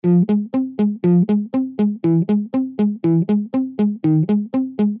Welcome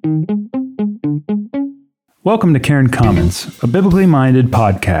to Cairn Commons, a biblically minded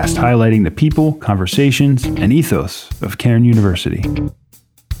podcast highlighting the people, conversations, and ethos of Cairn University.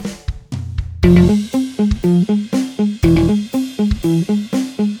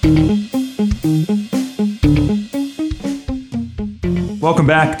 Welcome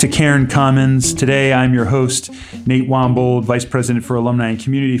back to Cairn Commons. Today I'm your host, Nate Wombold, Vice President for Alumni and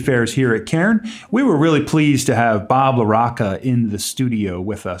Community Affairs here at Cairn. We were really pleased to have Bob LaRocca in the studio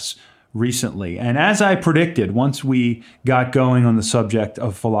with us recently. And as I predicted, once we got going on the subject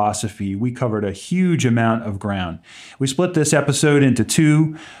of philosophy, we covered a huge amount of ground. We split this episode into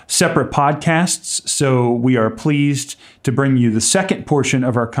two separate podcasts, so we are pleased to bring you the second portion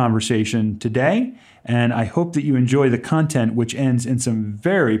of our conversation today. And I hope that you enjoy the content, which ends in some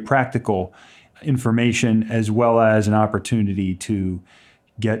very practical information as well as an opportunity to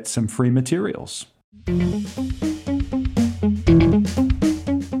get some free materials. Do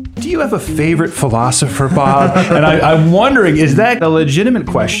you have a favorite philosopher, Bob? And I'm wondering, is that a legitimate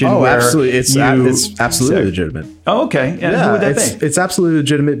question? Oh, absolutely. It's absolutely legitimate. Oh, okay. And who would that be? It's absolutely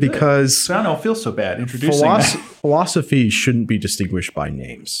legitimate because I don't feel so bad introducing that. Philosophy shouldn't be distinguished by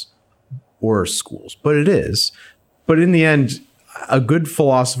names or schools, but it is. But in the end, a good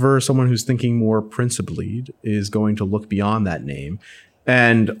philosopher, someone who's thinking more principally, is going to look beyond that name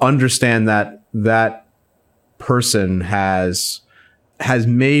and understand that that person has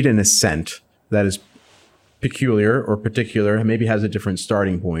made an ascent that is peculiar or particular, and maybe has a different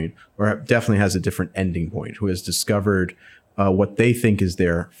starting point, or definitely has a different ending point, who has discovered what they think is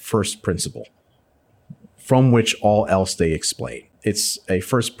their first principle, from which all else they explain. It's a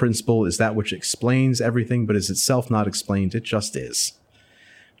first principle is that which explains everything, but is itself not explained. It just is.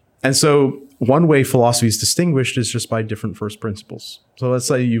 And so one way philosophy is distinguished is just by different first principles. So let's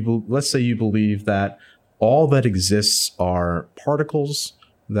say you believe that all that exists are particles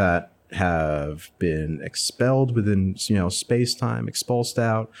that have been expelled within, space-time, expulsed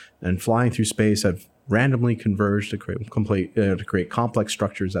out, and flying through space have randomly converged to create complex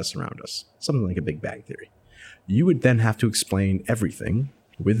structures that surround us. Something like a Big Bang theory. You would then have to explain everything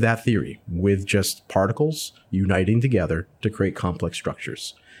with that theory, with just particles uniting together to create complex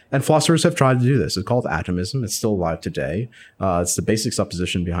structures. And philosophers have tried to do this. It's called atomism. It's still alive today. It's the basic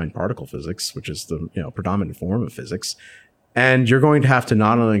supposition behind particle physics, which is the predominant form of physics. And you're going to have to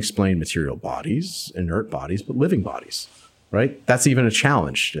not only explain material bodies, inert bodies, but living bodies, right? That's even a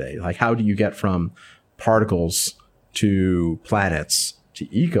challenge today. Like, how do you get from particles to planets to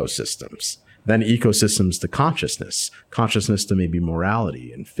ecosystems, then ecosystems to consciousness to maybe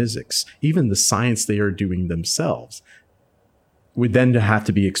morality and physics, even the science they are doing themselves would then have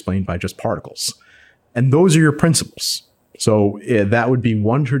to be explained by just particles. And those are your principles. So that would be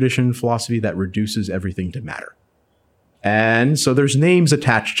one tradition in philosophy that reduces everything to matter. And so there's names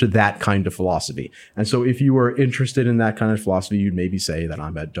attached to that kind of philosophy. And so if you were interested in that kind of philosophy, you'd maybe say that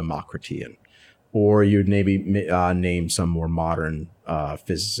I'm a Democritean. Or you'd maybe name some more modern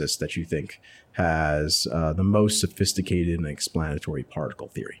physicist that you think has the most sophisticated and explanatory particle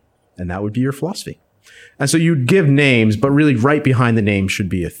theory. And that would be your philosophy. And so you'd give names, but really right behind the name should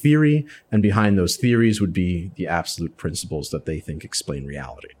be a theory. And behind those theories would be the absolute principles that they think explain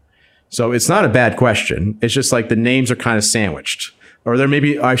reality. So it's not a bad question. It's just like the names are kind of sandwiched. Or there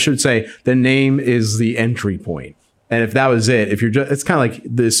maybe, I should say, the name is the entry point. And if that was it, it's kind of like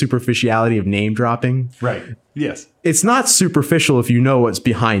the superficiality of name dropping. Right. Yes. It's not superficial if you know what's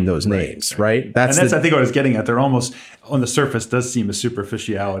behind those names, right? That's I think what I was getting at. They're almost, on the surface, does seem a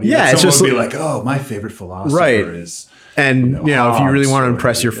superficiality. Yeah, it's just would be like, oh, my favorite philosopher is. And if you really want to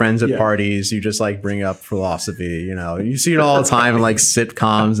impress your friends at parties, you just like bring up philosophy. You see it all the time in like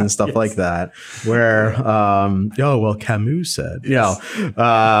sitcoms and stuff like that, where Camus said, you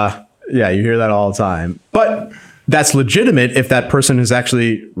hear that all the time, but. That's legitimate if that person has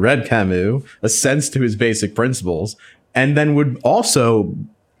actually read Camus, assents to his basic principles, and then would also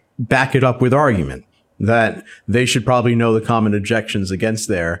back it up with argument that they should probably know the common objections against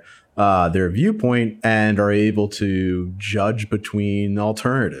their viewpoint and are able to judge between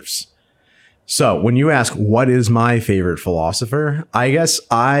alternatives. So when you ask, what is my favorite philosopher? I guess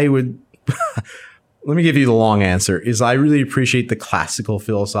I would... Let me give you the long answer, is I really appreciate the classical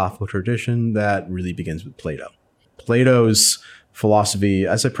philosophical tradition that really begins with Plato. Plato's philosophy,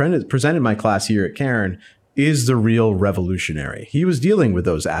 as I presented in my class here at Cairn, is the real revolutionary. He was dealing with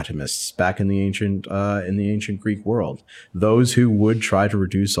those atomists back in the ancient Greek world, those who would try to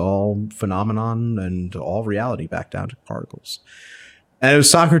reduce all phenomenon and all reality back down to particles. And it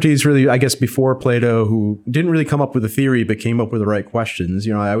was Socrates really, I guess, before Plato, who didn't really come up with a theory, but came up with the right questions.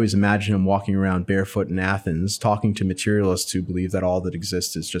 You know, I always imagine him walking around barefoot in Athens, talking to materialists who believe that all that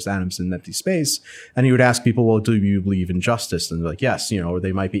exists is just atoms in empty space. And he would ask people, well, do you believe in justice? And they're like, yes, you know, or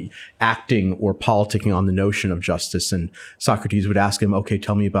they might be acting or politicking on the notion of justice. And Socrates would ask him, okay,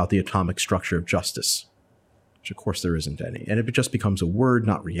 tell me about the atomic structure of justice. Which of course there isn't any. And if it just becomes a word,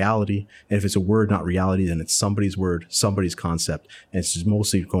 not reality, and if it's a word, not reality, then it's somebody's word, somebody's concept, and it's just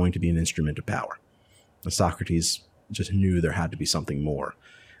mostly going to be an instrument of power. And Socrates just knew there had to be something more.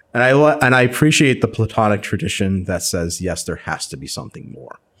 And I appreciate the Platonic tradition that says, yes, there has to be something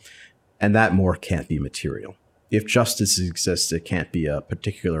more. And that more can't be material. If justice exists, it can't be a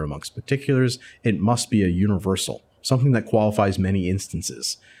particular amongst particulars. It must be a universal, something that qualifies many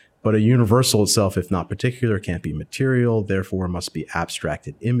instances. But a universal itself, if not particular, can't be material, therefore must be abstract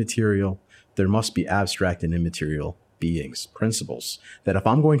and immaterial. There must be abstract and immaterial beings, principles, that if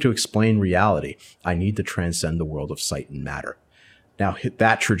I'm going to explain reality, I need to transcend the world of sight and matter. Now,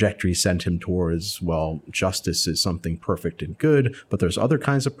 that trajectory sent him towards, well, justice is something perfect and good, but there's other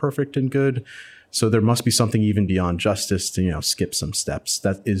kinds of perfect and good. So there must be something even beyond justice to, you know, skip some steps.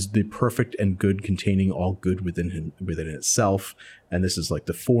 That is the perfect and good containing all good within itself. And this is like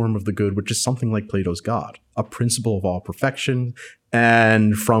the form of the good, which is something like Plato's God, a principle of all perfection.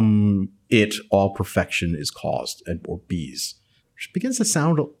 And from it, all perfection is caused or bees, which begins to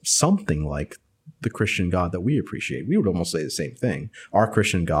sound something like the Christian God that we appreciate. We would almost say the same thing. Our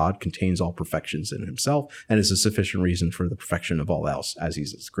Christian God contains all perfections in himself and is a sufficient reason for the perfection of all else as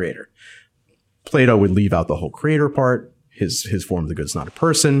he's its creator. Plato would leave out the whole creator part. His form of the good is not a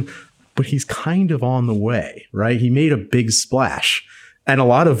person, but he's kind of on the way, right? He made a big splash. And a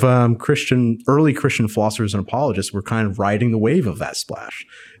lot of early Christian philosophers and apologists were kind of riding the wave of that splash,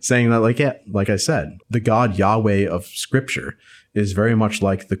 saying that, like I said, the God Yahweh of Scripture is very much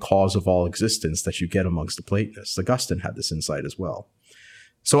like the cause of all existence that you get amongst the Platonists. Augustine had this insight as well.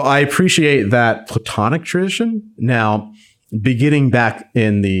 So I appreciate that Platonic tradition. Now, beginning back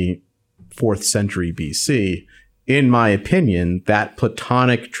in the 4th century BC, in my opinion, that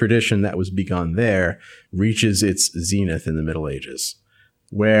Platonic tradition that was begun there reaches its zenith in the Middle Ages,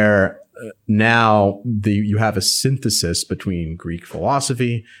 where now you have a synthesis between Greek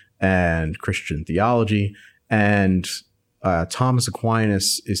philosophy and Christian theology, and Thomas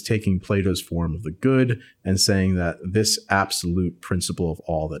Aquinas is taking Plato's form of the good and saying that this absolute principle of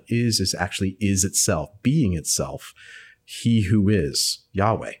all that is actually is itself, being itself, he who is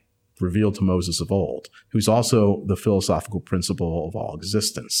Yahweh, revealed to Moses of old, who's also the philosophical principle of all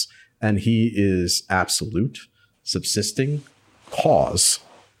existence. And he is absolute, subsisting, cause,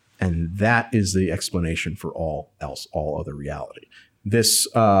 and that is the explanation for all else, all other reality. This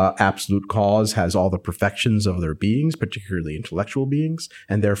absolute cause has all the perfections of their beings, particularly intellectual beings,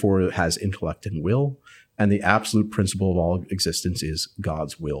 and therefore it has intellect and will. And the absolute principle of all existence is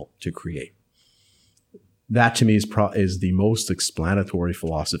God's will to create. That to me is the most explanatory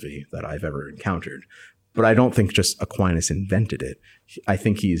philosophy that I've ever encountered. But I don't think just Aquinas invented it. I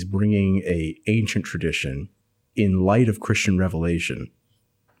think he's bringing an ancient tradition in light of Christian revelation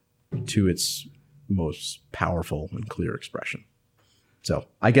to its most powerful and clear expression. So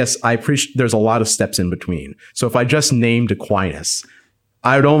I guess I appreciate there's a lot of steps in between. So if I just named Aquinas,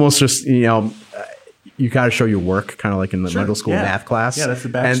 I would almost just, you got to show your work, kind of like in the middle school math class. Yeah, that's the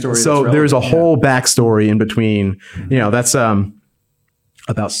backstory. And so there's a whole backstory in between. That's about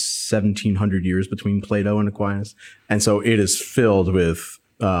 1,700 years between Plato and Aquinas. And so it is filled with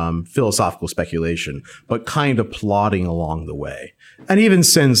philosophical speculation, but kind of plodding along the way. And even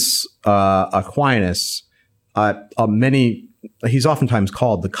since Aquinas, he's oftentimes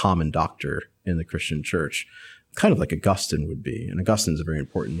called the common doctor in the Christian church, kind of like Augustine would be. And Augustine's a very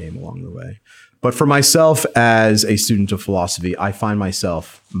important name along the way. But for myself as a student of philosophy, I find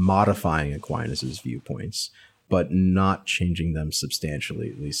myself modifying Aquinas' viewpoints, but not changing them substantially,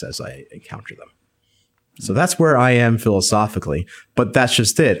 at least as I encounter them. So that's where I am philosophically. But that's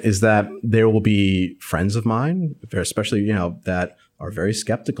just it, is that there will be friends of mine, especially, that are very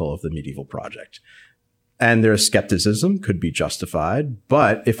skeptical of the medieval project. And their skepticism could be justified.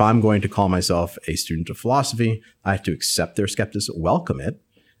 But if I'm going to call myself a student of philosophy, I have to accept their skepticism, welcome it,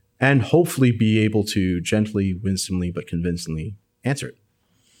 and hopefully be able to gently, winsomely, but convincingly answer it.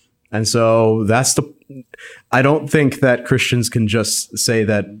 And so I don't think that Christians can just say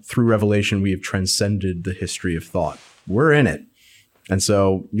that through revelation we have transcended the history of thought. We're in it. And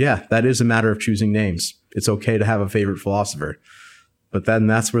so, that is a matter of choosing names. It's okay to have a favorite philosopher. But then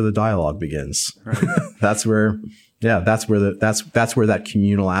that's where the dialogue begins. Right. that's where that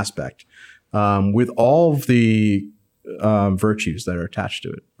communal aspect. With all of the virtues that are attached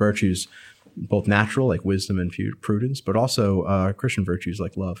to it. Virtues both natural, like wisdom and prudence, but also Christian virtues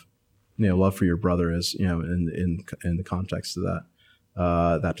like love. Love for your brother, as in the context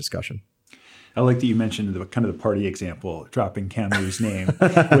of that discussion. I like that you mentioned the kind of the party example, dropping Camus' name,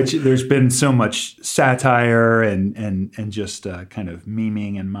 which there's been so much satire and just kind of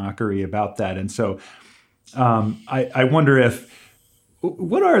memeing and mockery about that. And so I wonder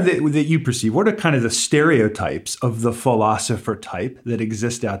what are that you perceive? What are kind of the stereotypes of the philosopher type that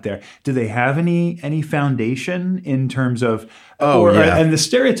exist out there? Do they have any foundation in terms of, and the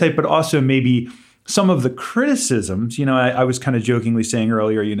stereotype, but also maybe some of the criticisms? I was kind of jokingly saying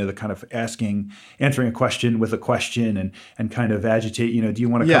earlier, the kind of answering a question with a question and kind of agitate, do you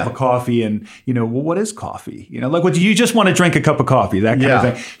want a cup of coffee? And, well, what is coffee? Do you just want to drink a cup of coffee? That kind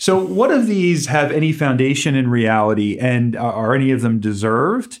of thing. So what of these have any foundation in reality, and are any of them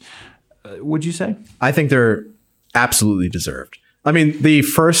deserved, would you say? I think they're absolutely deserved. I mean, the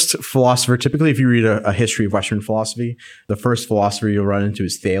first philosopher, typically if you read a history of Western philosophy, the first philosopher you'll run into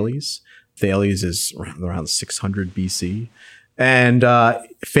is Thales. Thales is around 600 BC, and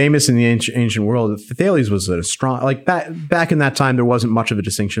famous in the ancient world. Thales was an astronomer. Like back in that time, there wasn't much of a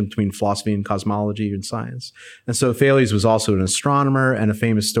distinction between philosophy and cosmology and science, and so Thales was also an astronomer. And a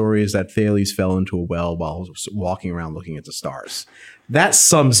famous story is that Thales fell into a well while walking around looking at the stars. That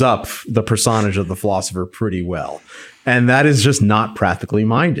sums up the personage of the philosopher pretty well, and that is just not practically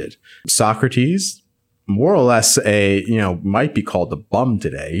minded. Socrates, more or less might be called a bum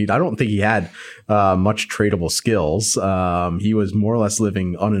today. I don't think he had much tradable skills. He was more or less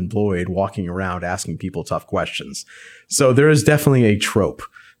living unemployed, walking around asking people tough questions. So there is definitely a trope.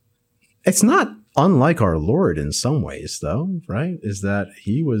 It's not unlike our Lord in some ways, though, right? Is that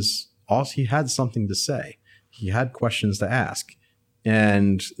he had something to say. He had questions to ask.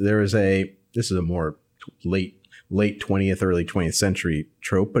 And this is a more late 20th, early 20th century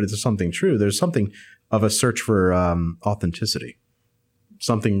trope, but it's something true. There's something of a search for authenticity,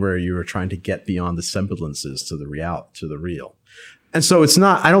 something where you are trying to get beyond the semblances to the real. And so it's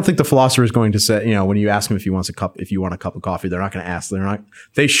not, I don't think the philosopher is going to say, when you ask him if you want a cup of coffee, they're not going to ask,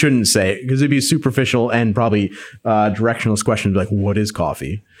 they shouldn't say it, because it'd be a superficial and probably directionless question like, what is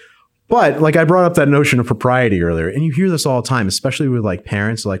coffee? But like I brought up that notion of propriety earlier, and you hear this all the time, especially with like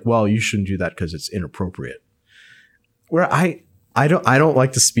parents, like, well, you shouldn't do that because it's inappropriate. Where I don't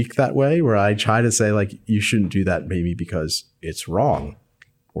like to speak that way, where I try to say like, you shouldn't do that maybe because it's wrong,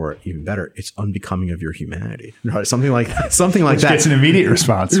 or even better, it's unbecoming of your humanity. Right? Something like that. Which gets an immediate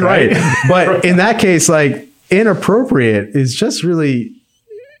response, right? But in that case, like inappropriate is just really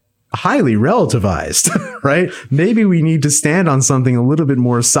highly relativized, right? Maybe we need to stand on something a little bit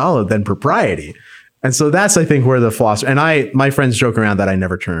more solid than propriety. And so that's, I think, where the philosopher, and my friends joke around that I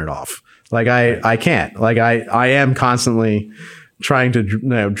never turn it off. Like I can't, like I am constantly trying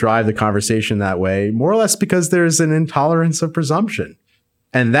to drive the conversation that way, more or less because there's an intolerance of presumption.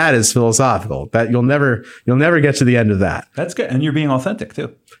 And that is philosophical. That you'll never get to the end of that. That's good. And you're being authentic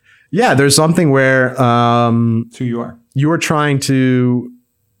too. Yeah, there's something where it's who you are. You are trying to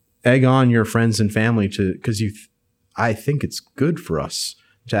egg on your friends and family because I think it's good for us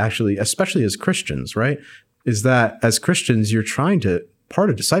to actually, especially as Christians, right? Is that as Christians, part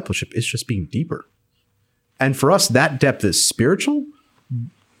of discipleship is just being deeper. And for us, that depth is spiritual,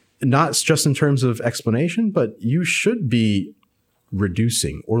 not just in terms of explanation, but you should be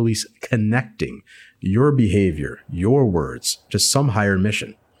reducing or at least connecting your behavior, your words to some higher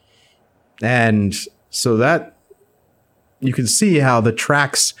mission. And so that you can see how the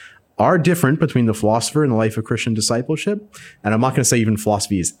tracks are different between the philosopher and the life of Christian discipleship. And I'm not going to say even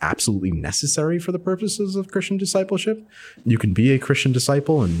philosophy is absolutely necessary for the purposes of Christian discipleship. You can be a Christian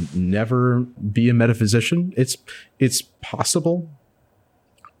disciple and never be a metaphysician. It's possible,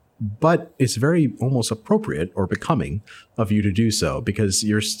 but it's very almost appropriate or becoming of you to do so, because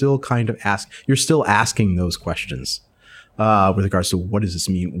you're still asking those questions with regards to what does this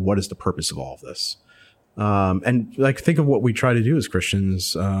mean? What is the purpose of all of this? And like, think of what we try to do as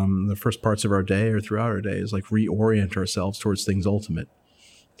Christians, the first parts of our day or throughout our day is like reorient ourselves towards things ultimate.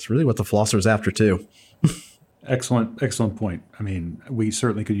 It's really what the philosopher's after too. Excellent point. I mean, we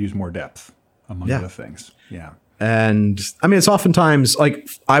certainly could use more depth among other things. Yeah. And I mean, it's oftentimes like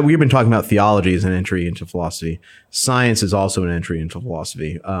we've been talking about theology as an entry into philosophy. Science is also an entry into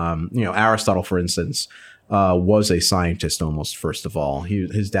philosophy. Aristotle, for instance, was a scientist almost first of all.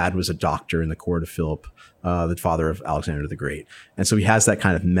 His dad was a doctor in the court of Philip, the father of Alexander the Great. And so he has that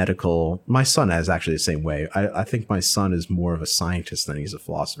kind of medical. My son is actually the same way. I think my son is more of a scientist than he's a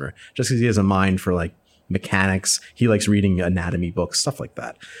philosopher, just because he has a mind for like mechanics. He likes reading anatomy books, stuff like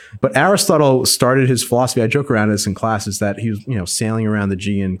that. But Aristotle started his philosophy. I joke around this in classes that he was, sailing around the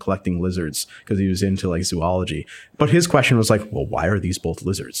Aegean collecting lizards because he was into like zoology. But his question was like, well, why are these both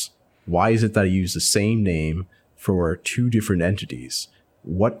lizards? Why is it that I use the same name for two different entities?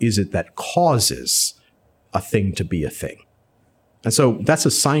 What is it that causes a thing to be a thing? And so that's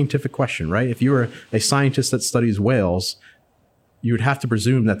a scientific question, right? If you were a scientist that studies whales, you would have to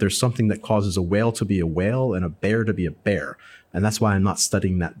presume that there's something that causes a whale to be a whale and a bear to be a bear. And that's why I'm not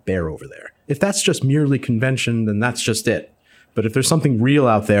studying that bear over there. If that's just merely convention, then that's just it. But if there's something real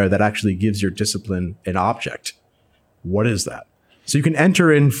out there that actually gives your discipline an object, what is that? So you can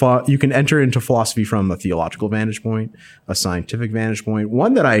enter into philosophy from a theological vantage point, a scientific vantage point.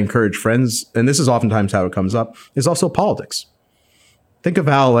 One that I encourage friends, and this is oftentimes how it comes up, is also politics. Think of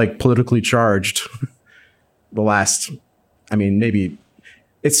how like politically charged maybe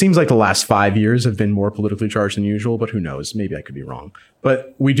it seems like the last 5 years have been more politically charged than usual, but who knows? Maybe I could be wrong.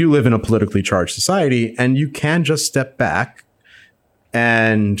 But we do live in a politically charged society, and you can just step back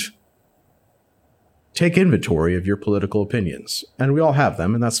and take inventory of your political opinions. And we all have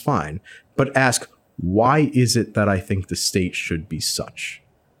them, and that's fine. But ask, why is it that I think the state should be such?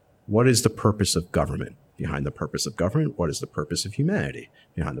 What is the purpose of government? Behind the purpose of government, what is the purpose of humanity?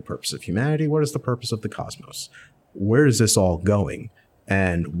 Behind the purpose of humanity, what is the purpose of the cosmos? Where is this all going?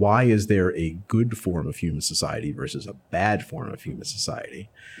 And why is there a good form of human society versus a bad form of human society?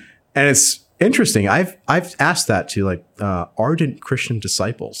 And it's interesting. I've asked that to like ardent Christian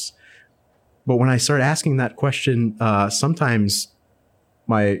disciples. But when I start asking that question, sometimes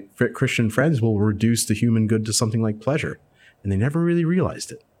my Christian friends will reduce the human good to something like pleasure. And they never really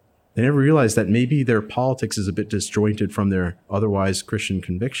realized it. They never realized that maybe their politics is a bit disjointed from their otherwise Christian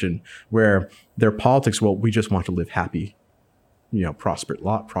conviction, where their politics, well, we just want to live happy,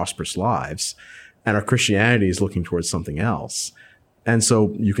 prosperous lives. And our Christianity is looking towards something else. And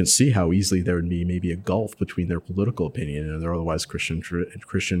so you can see how easily there would be maybe a gulf between their political opinion and their otherwise Christian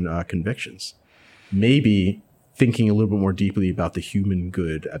convictions. Maybe thinking a little bit more deeply about the human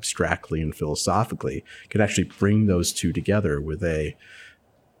good abstractly and philosophically could actually bring those two together with a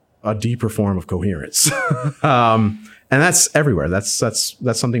deeper form of coherence. And that's everywhere. That's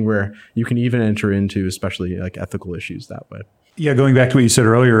something where you can even enter into, especially like ethical issues that way. Yeah, going back to what you said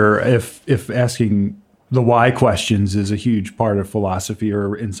earlier, if asking the why questions is a huge part of philosophy,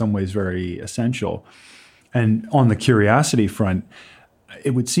 or in some ways very essential. And on the curiosity front,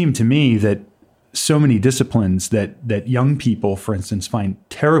 it would seem to me that so many disciplines that young people, for instance, find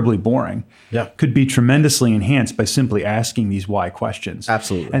terribly boring, could be tremendously enhanced by simply asking these why questions.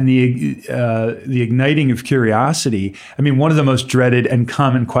 Absolutely. And the igniting of curiosity, I mean, one of the most dreaded and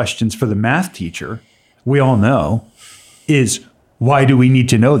common questions for the math teacher, we all know, is why do we need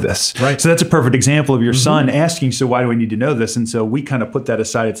to know this? Right. So that's a perfect example of your son asking, so why do we need to know this? And so we kind of put that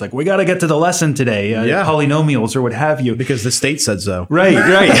aside. It's like, we got to get to the lesson today, polynomials or what have you. Because the state said so. Right.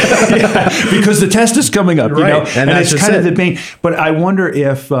 Yeah. Because the test is coming up, right. And it's kind of the pain. But I wonder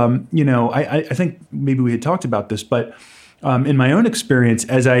if, I think maybe we had talked about this, but in my own experience,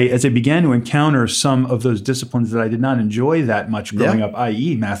 as I began to encounter some of those disciplines that I did not enjoy that much growing up,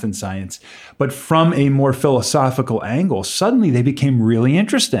 i.e. math and science, but from a more philosophical angle, suddenly they became really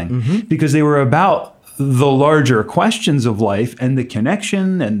interesting because they were about the larger questions of life and the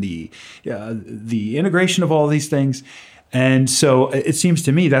connection and the integration of all these things. And so it seems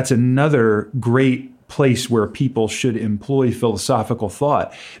to me that's another great place where people should employ philosophical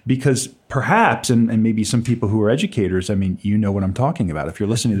thought, because perhaps, and maybe some people who are educators, I mean, you know what I'm talking about if you're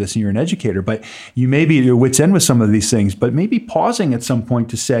listening to this and you're an educator, but you may be at your wit's end with some of these things, but maybe pausing at some point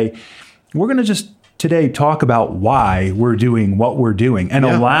to say, we're going to just today talk about why we're doing what we're doing and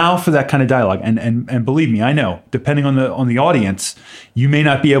allow for that kind of dialogue. And believe me, I know, depending on the audience, you may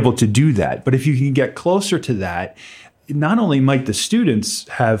not be able to do that, but if you can get closer to that, not only might the students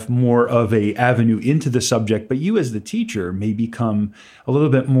have more of a avenue into the subject, but you as the teacher may become a little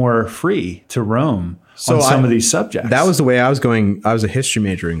bit more free to roam on some of these subjects. That was the way I was going. I was a history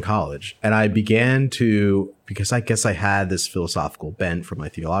major in college, and I began to, because I guess I had this philosophical bent from my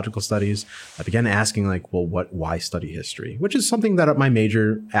theological studies, I began asking like, well, why study history? Which is something that my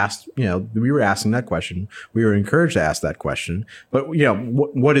major asked, we were asking that question. We were encouraged to ask that question. But,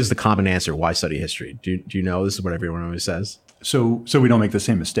 what is the common answer? Why study history? Do you know? This is what everyone always says. So we don't make the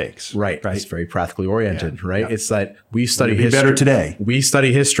same mistakes. Right. It's very practically oriented, right? Yeah. It's that we study history better today. We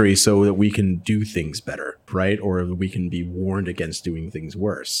study history so that we can do things better, right? Or we can be warned against doing things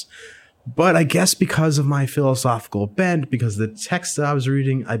worse. But I guess because of my philosophical bent, because of the text that I was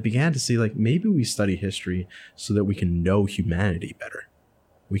reading, I began to see like maybe we study history so that we can know humanity better.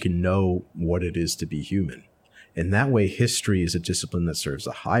 we can know what it is to be human. In that way, history is a discipline that serves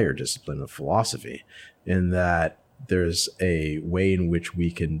a higher discipline of philosophy, in that there's a way in which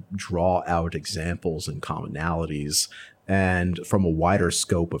we can draw out examples and commonalities and from a wider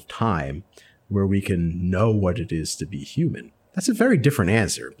scope of time where we can know what it is to be human. That's a very different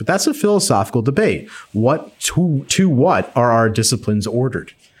answer, but that's a philosophical debate. To what are our disciplines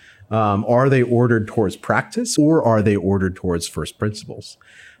ordered? Are they ordered towards practice, or are they ordered towards first principles?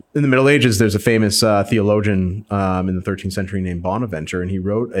 In the Middle Ages, there's a famous theologian in the 13th century named Bonaventure, and he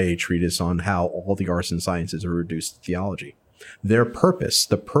wrote a treatise on how all the arts and sciences are reduced to theology. Their purpose,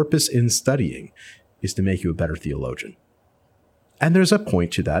 the purpose in studying, is to make you a better theologian. And there's a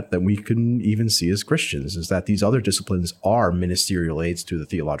point to that we can even see as Christians, is that these other disciplines are ministerial aids to the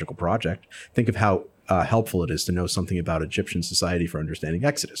theological project. Think of how helpful it is to know something about Egyptian society for understanding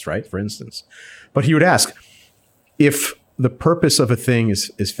Exodus, right? For instance. But he would ask, if the purpose of a thing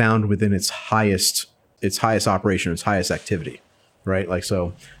is found within its highest operation, its highest activity, right? Like,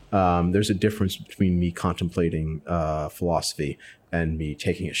 so there's a difference between me contemplating philosophy and me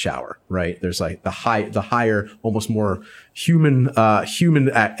taking a shower, right? There's like the higher, almost more human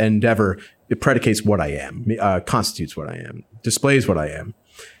endeavor. It predicates what I am, constitutes what I am, displays what I am.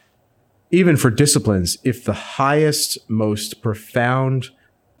 Even for disciplines, if the highest, most profound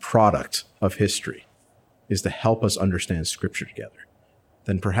product of history is to help us understand Scripture together,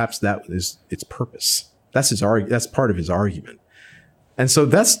 then perhaps that is its purpose. That's part of his argument. And so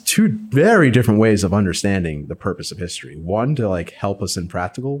that's two very different ways of understanding the purpose of history. One, to like help us in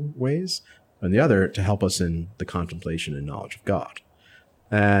practical ways, and the other to help us in the contemplation and knowledge of God.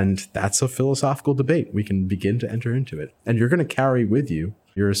 And that's a philosophical debate. We can begin to enter into it. And you're going to carry with you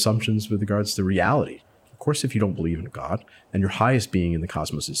your assumptions with regards to reality. Of course, if you don't believe in God and your highest being in the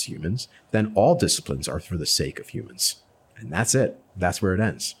cosmos is humans, then all disciplines are for the sake of humans. And that's it. That's where it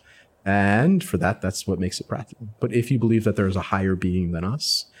ends. And for that, that's what makes it practical. But if you believe that there is a higher being than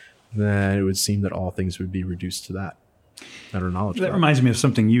us, then it would seem that all things would be reduced to that. That are knowledge. That reminds me of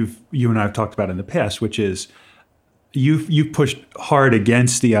something you and I have talked about in the past, which is you've pushed hard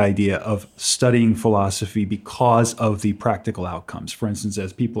against the idea of studying philosophy because of the practical outcomes. For instance,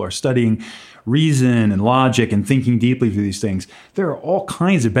 as people are studying reason and logic and thinking deeply through these things, there are all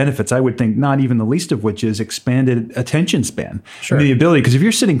kinds of benefits, I would think, not even the least of which is expanded attention span. Sure. I mean, the ability, because if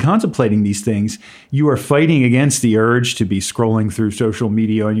you're sitting contemplating these things, you are fighting against the urge to be scrolling through social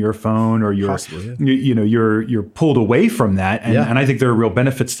media on your phone, or you're pulled away from that. And I think there are real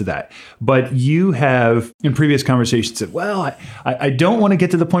benefits to that. But you have, in previous conversations, said, well, I don't want to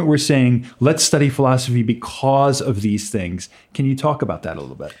get to the point where we're saying, let's study philosophy because of these things. Can you talk about that a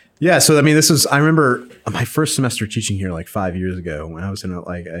little bit? Yeah. So, I mean, I remember my first semester teaching here like 5 years ago when I was in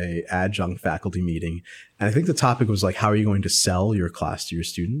a adjunct faculty meeting. And I think the topic was like, how are you going to sell your class to your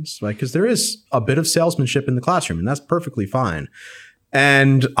students? Right? Because there is a bit of salesmanship in the classroom, and that's perfectly fine.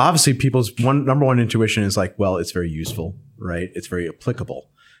 And obviously people's number one intuition is like, well, it's very useful, right? It's very applicable.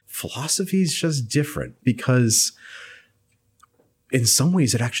 Philosophy is just different because in some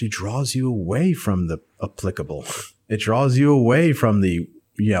ways it actually draws you away from the applicable. It draws you away from the,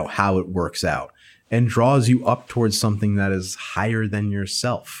 how it works out, and draws you up towards something that is higher than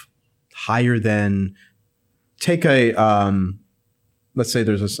yourself, higher than, take let's say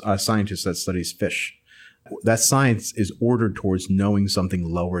there's a scientist that studies fish. That science is ordered towards knowing something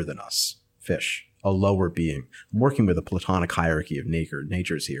lower than us, fish, a lower being. I'm working with a Platonic hierarchy of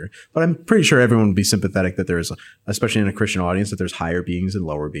natures here, but I'm pretty sure everyone would be sympathetic that there's, especially in a Christian audience, that there's higher beings and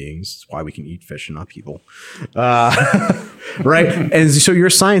lower beings. That's why we can eat fish and not people. Right? And so your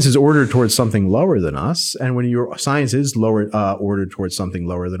science is ordered towards something lower than us. And when your science is ordered towards something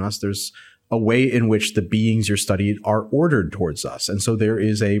lower than us, there's a way in which the beings you're studying are ordered towards us. And so there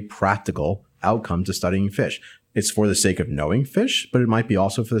is a practical outcome to studying fish. It's for the sake of knowing fish, but it might be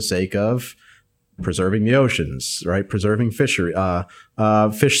also for the sake of preserving the oceans, right? Preserving fishery,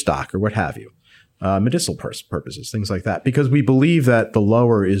 fish stock, or what have you. Medicinal purposes, things like that. Because we believe that the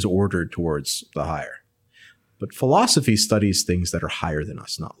lower is ordered towards the higher. But philosophy studies things that are higher than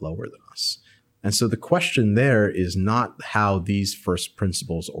us, not lower than us. And so the question there is not how these first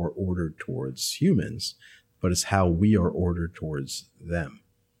principles are ordered towards humans, but it's how we are ordered towards them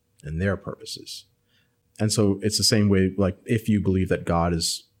and their purposes. And so it's the same way, like if you believe that God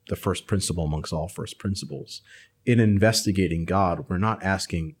is the first principle amongst all first principles, in investigating God, we're not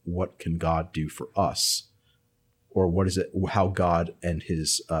asking what can God do for us, or what is it, how God and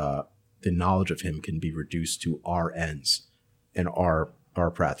his the knowledge of him can be reduced to our ends and our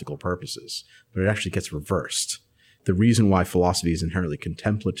practical purposes. But it actually gets reversed. The reason why philosophy is inherently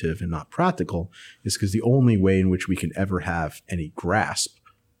contemplative and not practical is because the only way in which we can ever have any grasp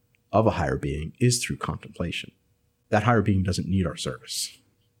of a higher being is through contemplation. That higher being doesn't need our service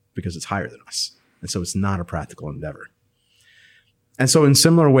because it's higher than us. And so it's not a practical endeavor. And so in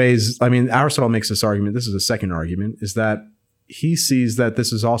similar ways, I mean, Aristotle makes this argument, this is a second argument, is that he sees that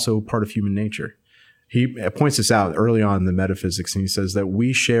this is also part of human nature. He points this out early on in the metaphysics, and he says that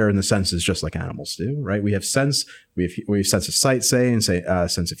we share in the senses just like animals do, right? We have sense, we have sense of sight,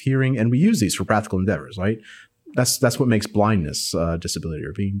 sense of hearing, and we use these for practical endeavors, right? That's what makes blindness disability,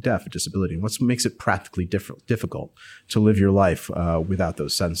 or being deaf a disability, and what makes it practically difficult to live your life without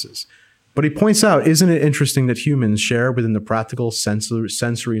those senses. But he points out, isn't it interesting that humans share within the practical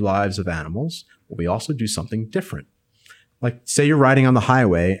sensory lives of animals? Well, we also do something different. Like, say you're riding on the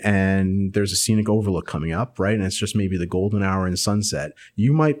highway and there's a scenic overlook coming up, right? And it's just maybe the golden hour and sunset.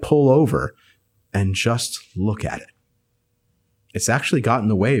 You might pull over and just look at it. It's actually got in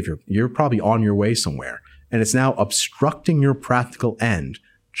the way of you're probably on your way somewhere, and it's now obstructing your practical end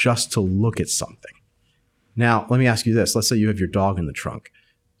just to look at something. Now, let me ask you this. Let's say you have your dog in the trunk.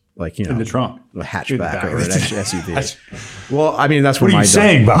 Like, you know, in the trunk, a hatchback or an SUV. Well, I mean, that's where what are you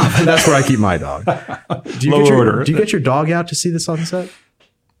saying, Bob? That's where I keep my dog. Do you get your dog out to see the sunset?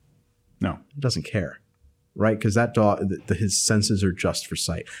 No, he doesn't care, right? Because that dog, his senses are just for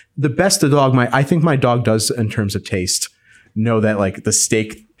sight. The best a dog I think my dog does in terms of taste, know that like the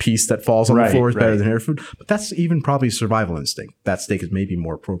steak piece that falls on the floor is better than air food. But that's even probably survival instinct. That steak is maybe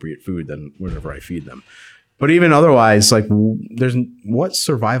more appropriate food than whenever I feed them. But even otherwise, like, what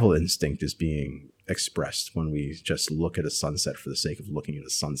survival instinct is being expressed when we just look at a sunset for the sake of looking at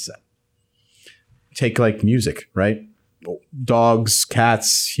a sunset? Take like music, right? Dogs,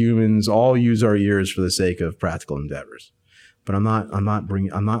 cats, humans all use our ears for the sake of practical endeavors. But I'm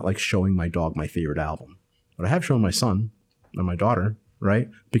not like showing my dog my favorite album. But I have shown my son and my daughter, right?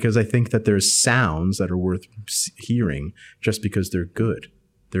 Because I think that there's sounds that are worth hearing just because they're good.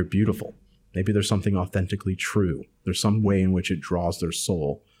 They're beautiful. Maybe there's something authentically true. There's some way in which it draws their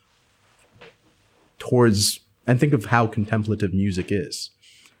soul towards, and think of how contemplative music is.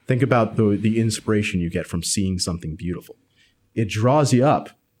 Think about the inspiration you get from seeing something beautiful. It draws you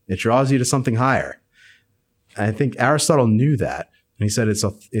up. It draws you to something higher. And I think Aristotle knew that, and he said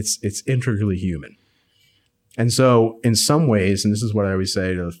it's integrally human. And so in some ways, and this is what I always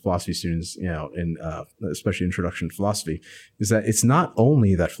say to philosophy students, you know, in especially introduction to philosophy, is that it's not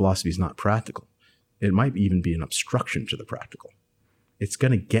only that philosophy is not practical. It might even be an obstruction to the practical. It's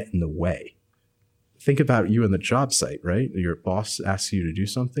going to get in the way. Think about you on the job site, right? Your boss asks you to do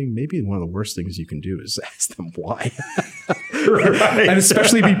something. Maybe one of the worst things you can do is ask them why. Right. And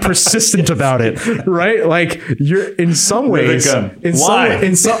especially be persistent about it, right? Like, you're in some ways, every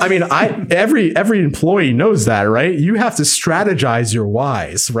employee knows that, right? You have to strategize your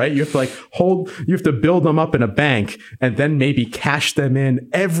whys, right? You have to you have to build them up in a bank and then maybe cash them in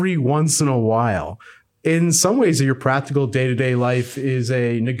every once in a while. In some ways, your practical day-to-day life is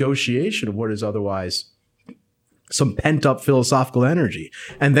a negotiation of what is otherwise some pent-up philosophical energy.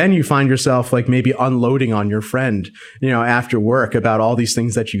 And then you find yourself like maybe unloading on your friend, you know, after work about all these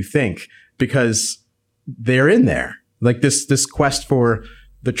things that you think, because they're in there. Like this quest for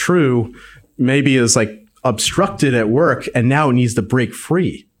the true maybe is like obstructed at work, and now it needs to break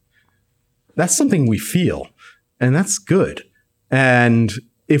free. That's something we feel, and that's good. And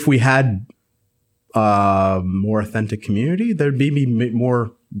if we had more authentic community, there'd be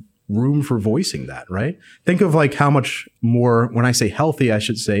more room for voicing that, right? Think of like how much more, when I say healthy, I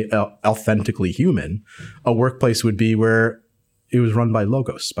should say authentically human, a workplace would be where it was run by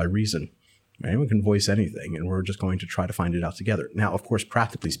logos, by reason. Anyone can voice anything, and we're just going to try to find it out together. Now, of course,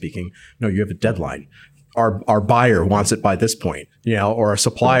 practically speaking, no, you have a deadline. Our buyer wants it by this point, you know, or our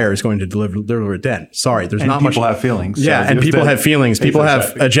supplier is going to deliver it then. Sorry, there's not much. People have feelings. Yeah, and people have feelings. People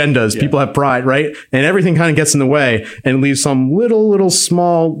have agendas. Yeah. People have pride, right? And everything kind of gets in the way and leaves some little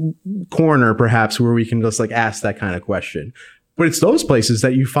small corner, perhaps, where we can just like ask that kind of question. But it's those places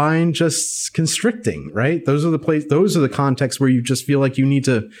that you find just constricting, right? Those are the contexts where you just feel like you need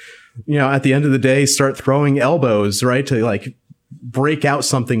to, you know, at the end of the day, start throwing elbows, right, to like break out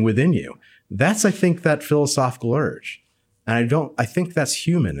something within you. That's, I think, that philosophical urge. And I think that's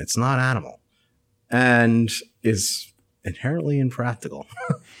human. It's not animal, and is inherently impractical.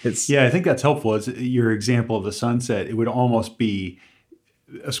 I think that's helpful. It's your example of the sunset. It would almost be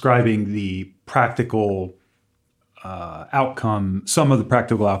ascribing the practical outcome, some of the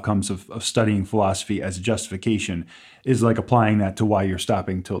practical outcomes of studying philosophy as a justification is like applying that to why you're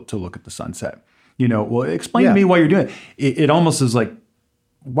stopping to look at the sunset. You know, well, explain to me why you're doing it. It almost is like,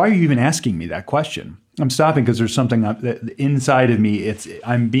 why are you even asking me that question? I'm stopping because there's something that inside of me.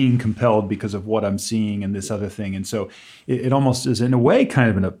 I'm being compelled because of what I'm seeing and this other thing, and so it almost is in a way kind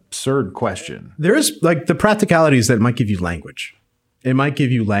of an absurd question. There is like the practicalities that might give you language. It might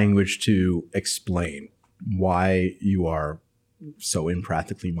give you language to explain why you are so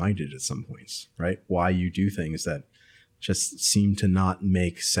impractically minded at some points, right? Why you do things that just seem to not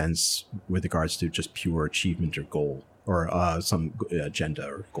make sense with regards to just pure achievement or goal or some agenda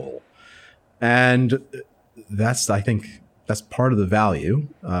or goal. And I think that's part of the value,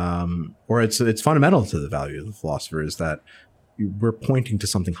 or it's fundamental to the value of the philosopher, is that we're pointing to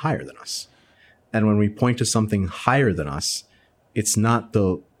something higher than us. And when we point to something higher than us, it's not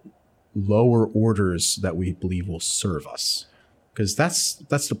the lower orders that we believe will serve us. Because that's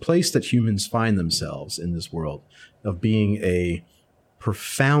the place that humans find themselves in this world, of being a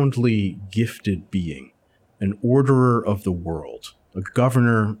profoundly gifted being, an orderer of the world, a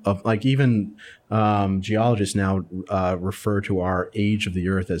governor of, like, even geologists now refer to our age of the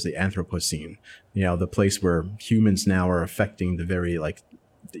earth as the Anthropocene, the place where humans now are affecting the very, like,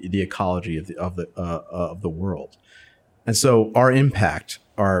 the ecology of the world. And so our impact,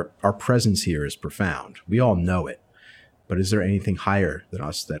 our presence here is profound. We all know it. But is there anything higher than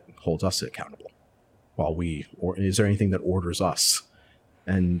us that holds us accountable? Or is there anything that orders us?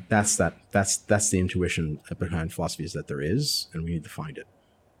 And that's the intuition behind philosophy, is that there is, and we need to find it.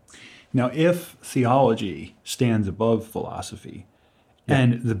 Now, if theology stands above philosophy,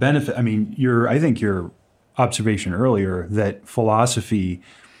 and the benefit, I think your observation earlier that philosophy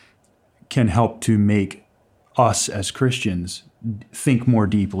can help to make us as Christians think more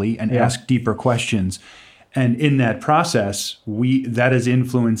deeply and ask deeper questions. And in that process, that is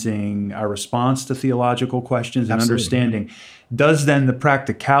influencing our response to theological questions and understanding. Does then the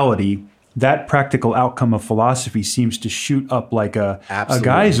practicality, that practical outcome of philosophy seems to shoot up like a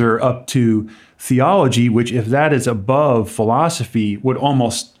geyser up to theology, which, if that is above philosophy, would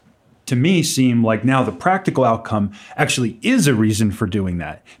almost, to me, seem like now the practical outcome actually is a reason for doing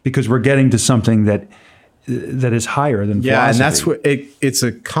that, because we're getting to something that is higher than philosophy. Yeah, and that's what it's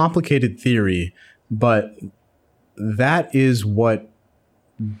a complicated theory. But that is what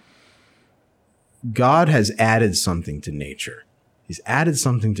God has added something to nature. He's added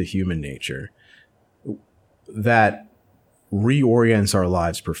something to human nature that reorients our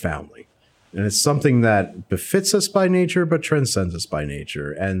lives profoundly. And it's something that befits us by nature, but transcends us by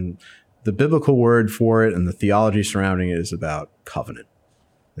nature. And the biblical word for it and the theology surrounding it is about covenant,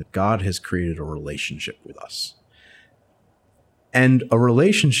 that God has created a relationship with us. And a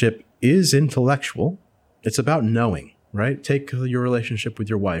relationship is intellectual. It's about knowing, right? Take your relationship with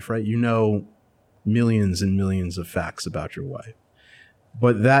your wife, right? You know millions and millions of facts about your wife.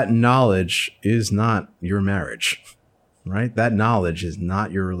 But that knowledge is not your marriage, right? That knowledge is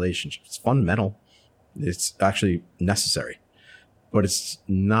not your relationship. It's fundamental. It's actually necessary. But it's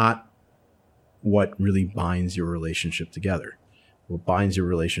not what really binds your relationship together. What binds your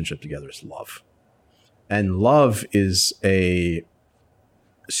relationship together is love. And love is a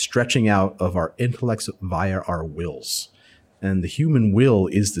stretching out of our intellects via our wills. And the human will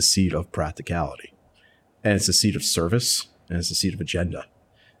is the seat of practicality. And it's the seat of service, and it's the seat of agenda.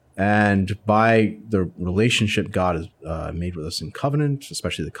 And by the relationship God has made with us in covenant,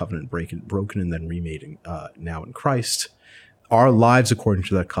 especially the covenant broken and then remade now in Christ, our lives according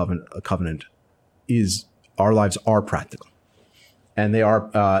to that covenant our lives are practical. And they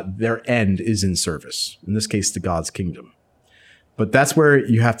are their end is in service, in this case to God's kingdom. But that's where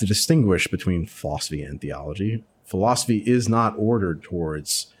you have to distinguish between philosophy and theology. Philosophy is not ordered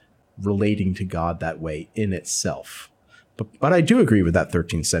towards relating to God that way in itself. But I do agree with that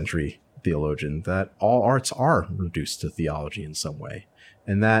 13th century theologian that all arts are reduced to theology in some way.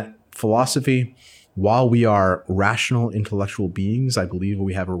 And that philosophy, while we are rational intellectual beings, I believe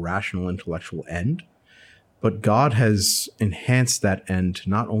we have a rational intellectual end. But God has enhanced that end to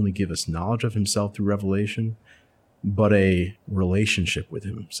not only give us knowledge of himself through revelation, but a relationship with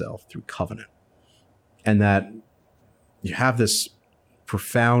himself through covenant. And that you have this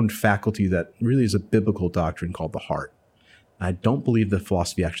profound faculty that really is a biblical doctrine called the heart. And I don't believe that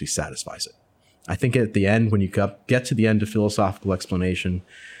philosophy actually satisfies it. I think at the end, when you get to the end of philosophical explanation,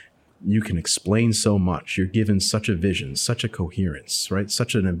 you can explain so much. You're given such a vision, such a coherence, right?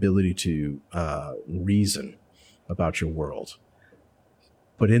 Such an ability to reason about your world.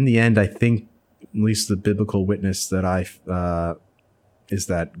 But in the end, I think, at least the biblical witness that is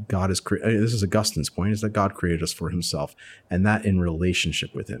that God is this is Augustine's point, is that God created us for himself, and that in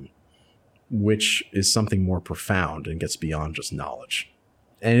relationship with him, which is something more profound and gets beyond just knowledge.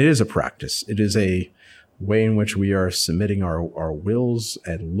 And it is a practice. It is a way in which we are submitting our wills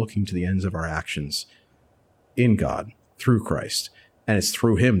and looking to the ends of our actions in God through Christ. And it's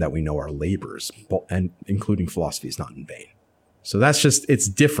through him that we know our labors, and including philosophy, is not in vain. So that's just, it's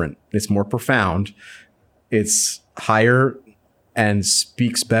different. It's more profound. It's higher and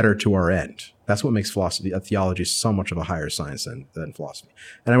speaks better to our end. That's what makes theology so much of a higher science than philosophy.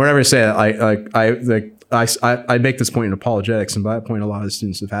 And whenever I say that, I make this point in apologetics, and by that point, a lot of the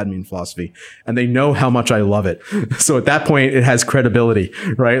students have had me in philosophy, and they know how much I love it. So at that point, it has credibility,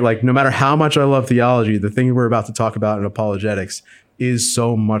 right? Like, no matter how much I love theology, the thing we're about to talk about in apologetics is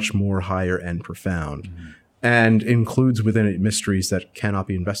so much more higher and profound, and includes within it mysteries that cannot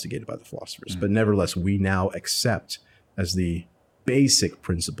be investigated by the philosophers. But nevertheless, we now accept as the basic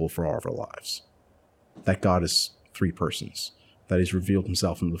principle for all of our lives that God is three persons, that he's revealed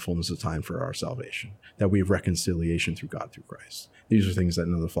himself in the fullness of time for our salvation, that we have reconciliation through God through Christ. These are things that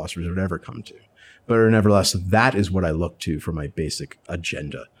none of the philosophers would ever come to. But nevertheless, that is what I look to for my basic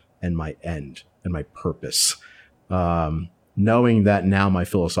agenda and my end and my purpose, knowing that now my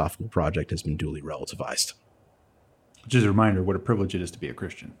philosophical project has been duly relativized. Which is a reminder what a privilege it is to be a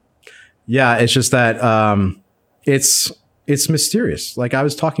Christian. Yeah, it's just that it's mysterious. Like, I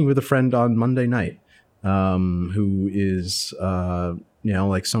was talking with a friend on Monday night who is,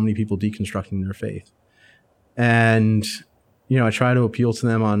 like so many people, deconstructing their faith. And, I try to appeal to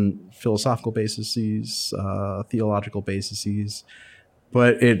them on philosophical bases, theological bases.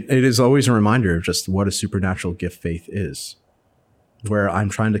 But it is always a reminder of just what a supernatural gift faith is, where I'm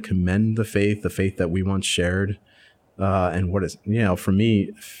trying to commend the faith that we once shared. And what is, for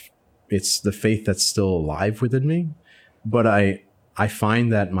me, it's the faith that's still alive within me. But I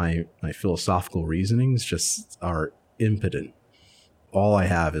find that my philosophical reasonings just are impotent. All I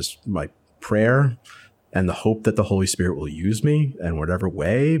have is my prayer and the hope that the Holy Spirit will use me in whatever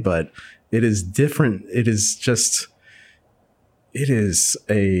way. But it is different. It's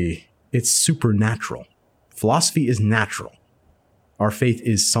supernatural. Philosophy is natural. Our faith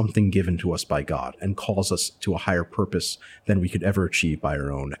is something given to us by God and calls us to a higher purpose than we could ever achieve by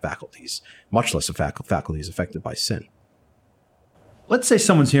our own faculties, much less faculties affected by sin. Let's say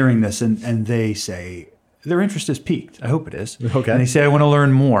someone's hearing this and they say their interest is piqued. I hope it is. Okay. And they say, I want to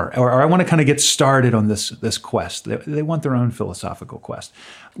learn more, or I want to kind of get started on this quest. They want their own philosophical quest.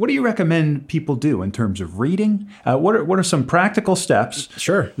 What do you recommend people do in terms of reading? What are some practical steps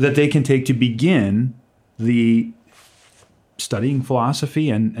that they can take to begin the studying philosophy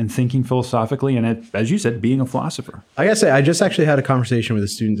and thinking philosophically, and as you said, being a philosopher? I gotta say, I just actually had a conversation with a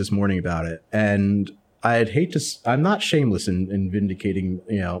student this morning about it, and I'm not shameless in vindicating,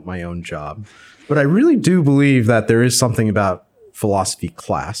 my own job, but I really do believe that there is something about philosophy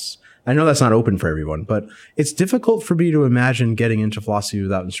class. I know that's not open for everyone, but it's difficult for me to imagine getting into philosophy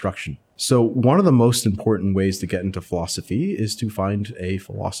without instruction. So one of the most important ways to get into philosophy is to find a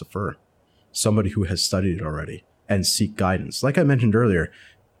philosopher, somebody who has studied it already, and seek guidance. Like I mentioned earlier,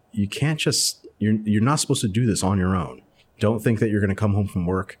 you can't just, you're not supposed to do this on your own. Don't think that you're going to come home from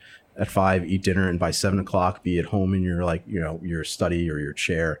work at 5, eat dinner, and by 7 o'clock be at home in your your study or your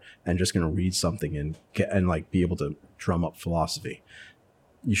chair and just going to read something and be able to drum up philosophy.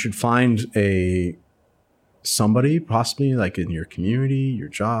 You should find somebody possibly like in your community, your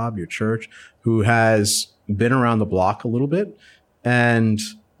job, your church, who has been around the block a little bit, and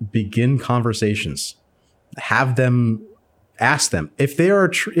begin conversations. Have them, ask them if they are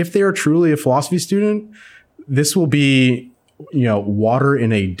truly a philosophy student. This will be water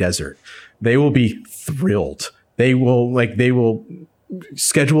in a desert. They will be thrilled. They will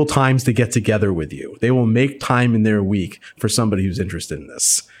schedule times to get together with you. They will make time in their week for somebody who's interested in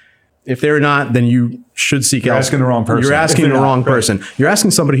this. If they're not, then you should seek out. You're asking the wrong person. You're asking the wrong person. You're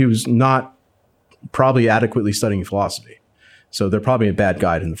asking somebody who's not probably adequately studying philosophy. So they're probably a bad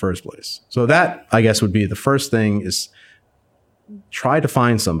guide in the first place. So that, I guess, would be the first thing, is try to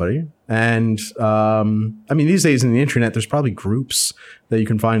find somebody. And these days in the internet, there's probably groups that you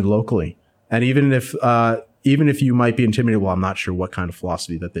can find locally. And even if you might be intimidated, well, I'm not sure what kind of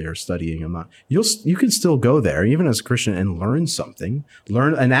philosophy that they are studying. You can still go there, even as a Christian, and learn something.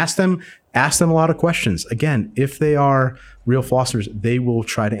 Learn and ask them a lot of questions. Again, if they are real philosophers, they will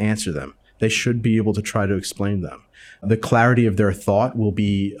try to answer them. They should be able to try to explain them. The clarity of their thought will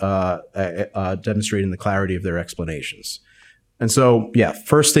be demonstrated in the clarity of their explanations. And so,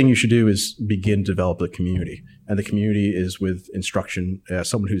 first thing you should do is begin to develop a community. And the community is with instruction,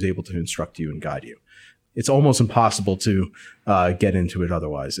 someone who's able to instruct you and guide you. It's almost impossible to get into it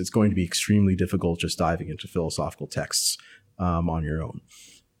otherwise. It's going to be extremely difficult just diving into philosophical texts on your own.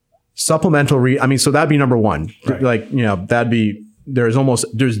 Supplemental so that'd be number one. Right.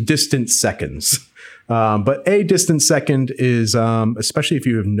 There's distant seconds. But a distant second is, especially if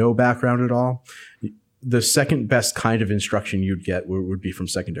you have no background at all, the second best kind of instruction you'd get would be from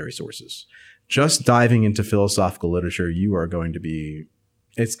secondary sources. Just diving into philosophical literature, you are going to be,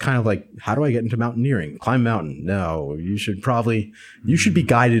 it's kind of like, how do I get into mountaineering? Climb a mountain? No, you should be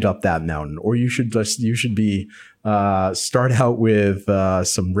guided up that mountain, or you should be start out with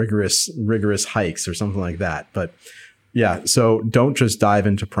some rigorous hikes or something like that. But yeah, so don't just dive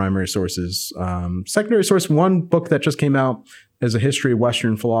into primary sources. Secondary source, one book that just came out is A History of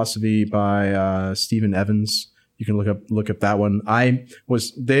Western Philosophy by Stephen Evans. You can look up that one.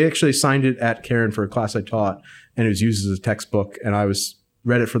 They actually signed it at Cairn for a class I taught, and it was used as a textbook. And I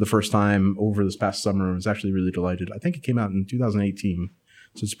read it for the first time over this past summer and was actually really delighted. I think it came out in 2018.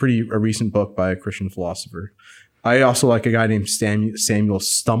 So it's a recent book by a Christian philosopher. I also like a guy named Samuel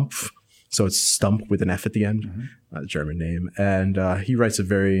Stumpf. So it's Stump with an F at the end, German name. And he writes a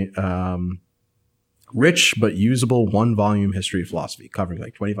very rich but usable 1-volume history of philosophy covering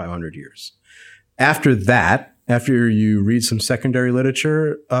like 2,500 years. After that, after you read some secondary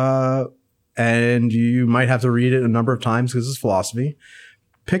literature, and you might have to read it a number of times because it's philosophy,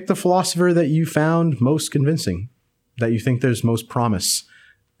 pick the philosopher that you found most convincing, that you think there's most promise,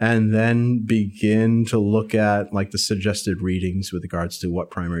 and then begin to look at like the suggested readings with regards to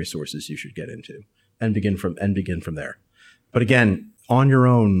what primary sources you should get into, and begin from there. But again, on your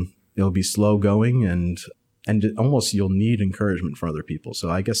own, it'll be slow going, and almost you'll need encouragement from other people. So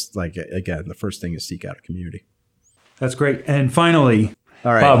I guess, like, again, the first thing is seek out a community. That's great. And finally,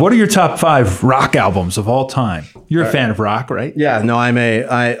 all right, Bob, what are your top 5 rock albums of all time? You're a fan of rock, right? Yeah, no,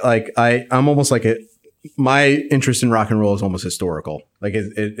 I'm almost like my interest in rock and roll is almost historical. Like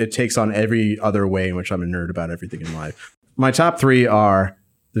it takes on every other way in which I'm a nerd about everything in life. My top 3 are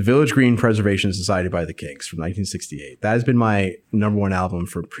The Village Green Preservation Society by the Kinks from 1968. That has been my number 1 album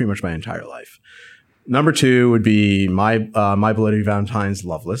for pretty much my entire life. Number 2 would be My Bloody Valentine's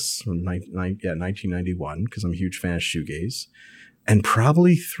Loveless from 1991, because I'm a huge fan of shoegaze. And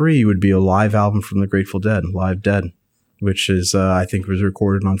probably 3 would be a live album from the Grateful Dead, Live Dead, which is, I think was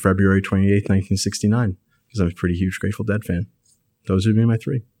recorded on February 28th, 1969, because I'm a pretty huge Grateful Dead fan. Those would be my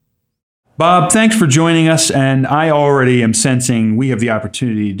 3. Bob, thanks for joining us. And I already am sensing we have the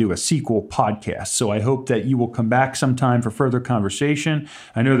opportunity to do a sequel podcast. So I hope that you will come back sometime for further conversation.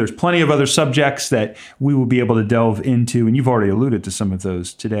 I know there's plenty of other subjects that we will be able to delve into, and you've already alluded to some of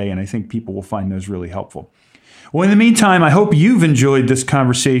those today, and I think people will find those really helpful. Well, in the meantime, I hope you've enjoyed this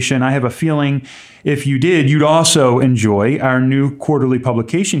conversation. I have a feeling if you did, you'd also enjoy our new quarterly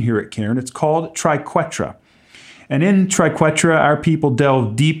publication here at Cairn. It's called Triquetra. And in Triquetra, our people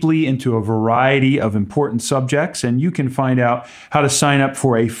delve deeply into a variety of important subjects, and you can find out how to sign up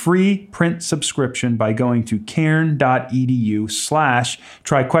for a free print subscription by going to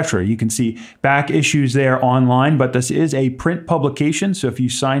cairn.edu/Triquetra. You can see back issues there online, but this is a print publication, so if you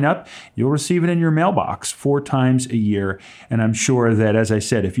sign up, you'll receive it in your mailbox 4 times a year. And I'm sure that, as I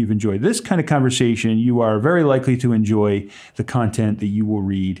said, if you've enjoyed this kind of conversation, you are very likely to enjoy the content that you will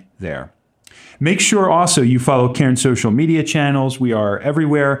read there. Make sure also you follow Cairn's social media channels. We are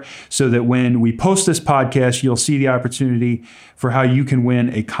everywhere, so that when we post this podcast, you'll see the opportunity for how you can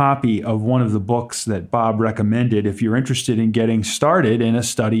win a copy of one of the books that Bob recommended if you're interested in getting started in a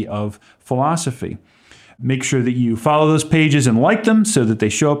study of philosophy. Make sure that you follow those pages and like them so that they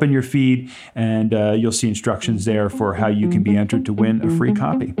show up in your feed, and you'll see instructions there for how you can be entered to win a free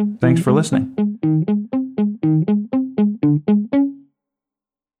copy. Thanks for listening.